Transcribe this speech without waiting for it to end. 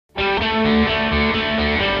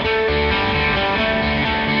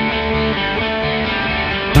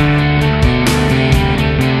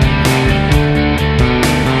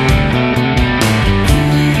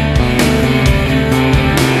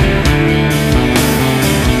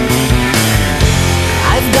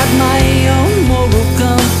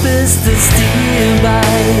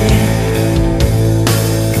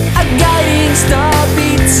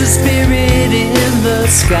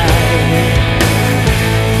sky.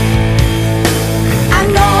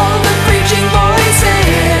 And all the preaching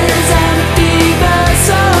voices and the divas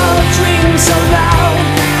of dreams so loud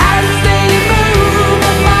as they move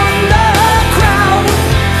among the crowd.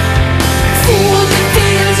 Fools and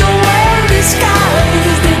thieves are well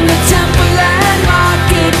disguised in the temple and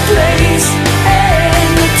marketplace. In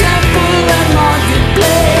the temple and marketplace.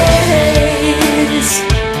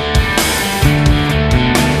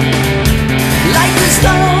 Like the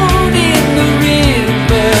stone in the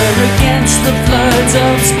river against the floods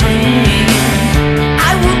of spring,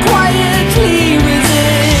 I will quietly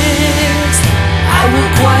resist. I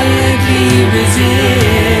will quietly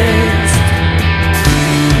resist.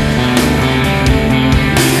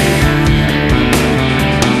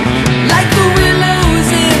 Like the willows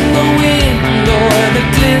in the wind or the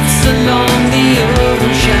cliffs along the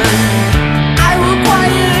ocean, I will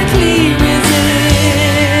quietly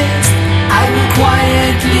resist. I will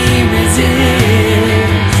quietly resist.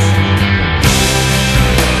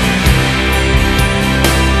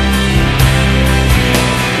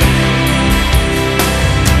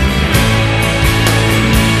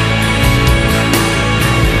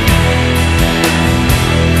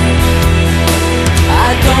 I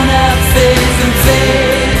don't have faith in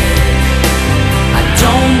faith. I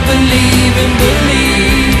don't believe in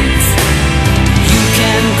belief. You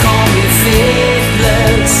can call me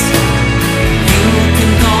faithless. You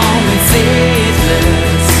can call me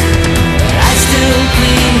faithless. But I still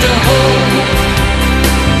cling to hope,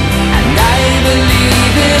 and I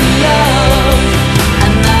believe in love,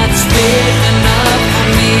 and that's faith enough for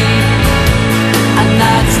me, and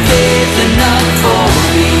that's faith enough for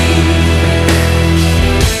me.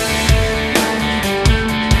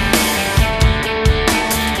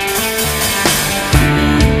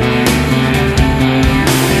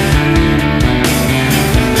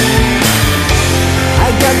 I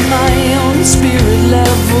got my own spirit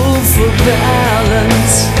level for that.